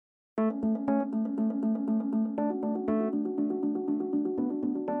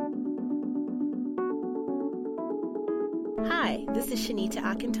This is Shanita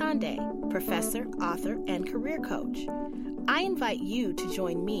Akintande, professor, author, and career coach. I invite you to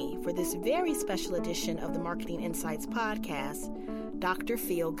join me for this very special edition of the Marketing Insights podcast, Dr.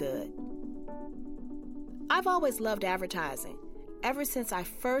 Feel Good. I've always loved advertising, ever since I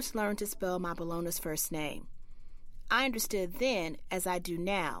first learned to spell my Bologna's first name. I understood then, as I do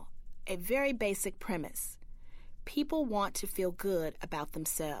now, a very basic premise. People want to feel good about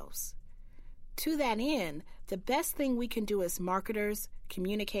themselves. To that end, the best thing we can do as marketers,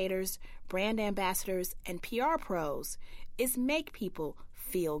 communicators, brand ambassadors, and PR pros is make people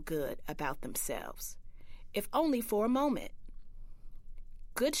feel good about themselves, if only for a moment.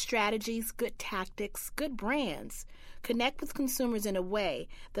 Good strategies, good tactics, good brands connect with consumers in a way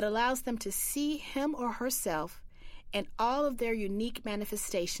that allows them to see him or herself and all of their unique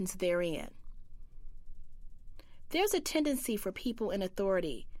manifestations therein. There's a tendency for people in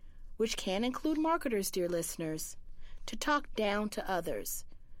authority, which can include marketers, dear listeners, to talk down to others,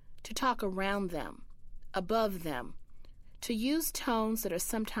 to talk around them, above them, to use tones that are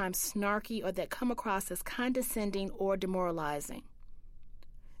sometimes snarky or that come across as condescending or demoralizing.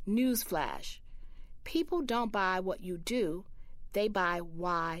 Newsflash: people don't buy what you do, they buy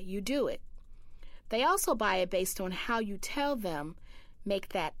why you do it. They also buy it based on how you tell them, make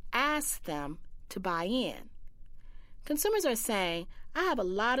that ask them to buy in. Consumers are saying, I have a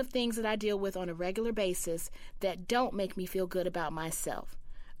lot of things that I deal with on a regular basis that don't make me feel good about myself.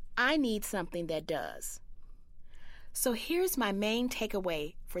 I need something that does. So here's my main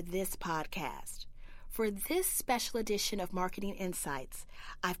takeaway for this podcast. For this special edition of Marketing Insights,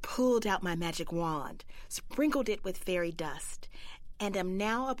 I've pulled out my magic wand, sprinkled it with fairy dust, and am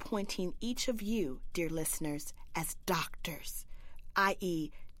now appointing each of you, dear listeners, as doctors,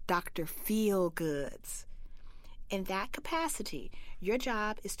 i.e., Dr. Feel-Goods. In that capacity, your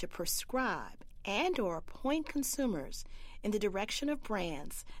job is to prescribe and or point consumers in the direction of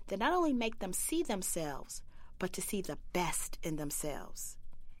brands that not only make them see themselves, but to see the best in themselves.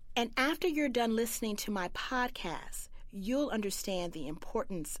 And after you're done listening to my podcast, you'll understand the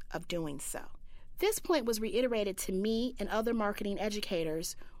importance of doing so. This point was reiterated to me and other marketing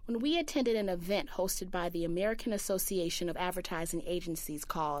educators when we attended an event hosted by the American Association of Advertising Agencies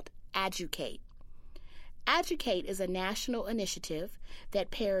called Educate. Educate is a national initiative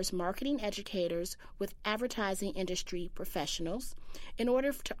that pairs marketing educators with advertising industry professionals in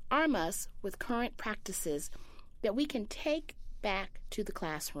order to arm us with current practices that we can take back to the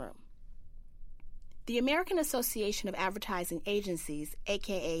classroom. The American Association of Advertising Agencies,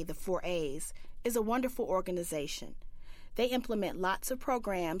 aka the 4As, is a wonderful organization. They implement lots of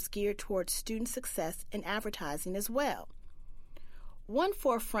programs geared towards student success in advertising as well. One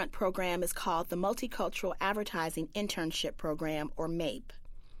forefront program is called the Multicultural Advertising Internship Program, or MAPE.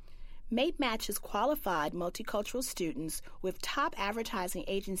 MAPE matches qualified multicultural students with top advertising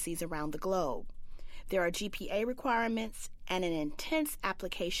agencies around the globe. There are GPA requirements and an intense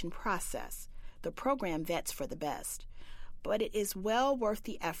application process. The program vets for the best. But it is well worth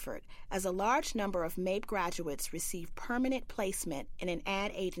the effort, as a large number of MAPE graduates receive permanent placement in an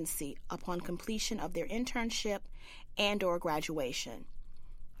ad agency upon completion of their internship and or graduation.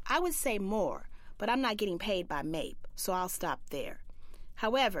 I would say more, but I'm not getting paid by MAPE, so I'll stop there.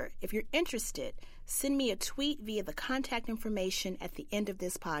 However, if you're interested, send me a tweet via the contact information at the end of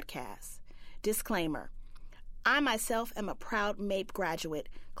this podcast. Disclaimer: I myself am a proud MAPE graduate,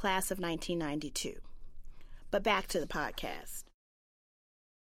 class of 1992. But back to the podcast.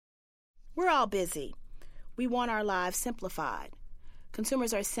 We're all busy. We want our lives simplified.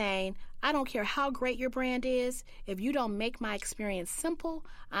 Consumers are saying, I don't care how great your brand is, if you don't make my experience simple,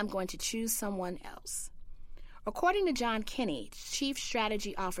 I'm going to choose someone else. According to John Kinney, Chief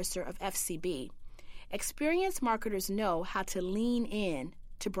Strategy Officer of FCB, experienced marketers know how to lean in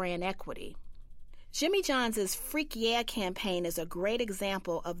to brand equity. Jimmy John's Freak Yeah campaign is a great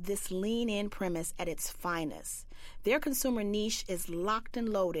example of this lean-in premise at its finest. Their consumer niche is locked and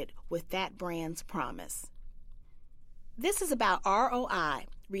loaded with that brand's promise. This is about ROI,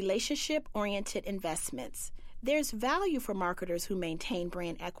 relationship-oriented investments. There's value for marketers who maintain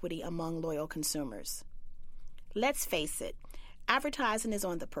brand equity among loyal consumers. Let's face it, advertising is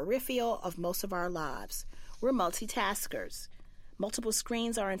on the peripheral of most of our lives. We're multitaskers. Multiple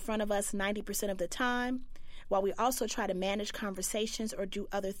screens are in front of us 90% of the time, while we also try to manage conversations or do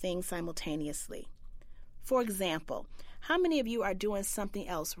other things simultaneously. For example, how many of you are doing something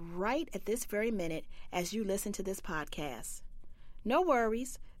else right at this very minute as you listen to this podcast? No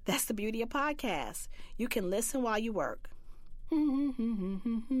worries. That's the beauty of podcasts. You can listen while you work.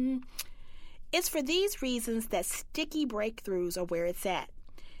 It's for these reasons that sticky breakthroughs are where it's at.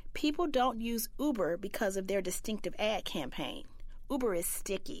 People don't use Uber because of their distinctive ad campaign. Uber is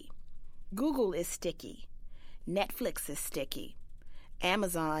sticky. Google is sticky. Netflix is sticky.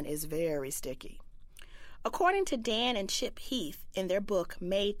 Amazon is very sticky. According to Dan and Chip Heath in their book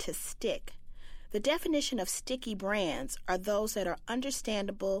Made to Stick, the definition of sticky brands are those that are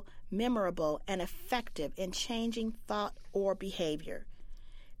understandable, memorable, and effective in changing thought or behavior.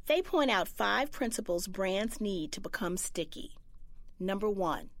 They point out 5 principles brands need to become sticky. Number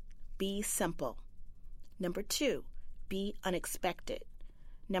 1, be simple. Number 2, be unexpected.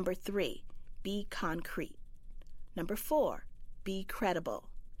 Number 3, be concrete. Number 4, be credible.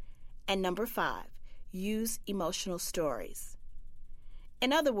 And number 5, use emotional stories.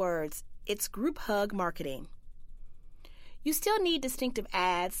 In other words, it's group hug marketing. You still need distinctive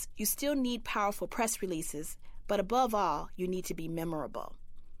ads, you still need powerful press releases, but above all, you need to be memorable.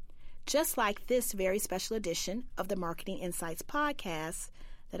 Just like this very special edition of the Marketing Insights podcast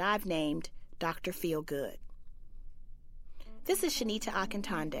that I've named Dr. Feel Good. This is Shanita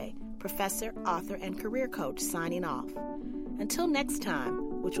Akintande, professor, author, and career coach, signing off. Until next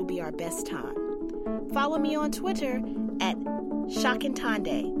time, which will be our best time. Follow me on Twitter at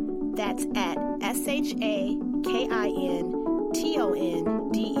Shakintande. That's at SHAKINTONDE.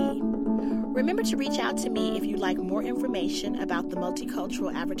 Remember to reach out to me if you'd like more information about the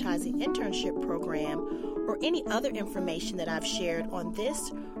Multicultural Advertising Internship Program or any other information that I've shared on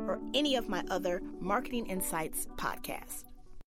this or any of my other Marketing Insights podcasts.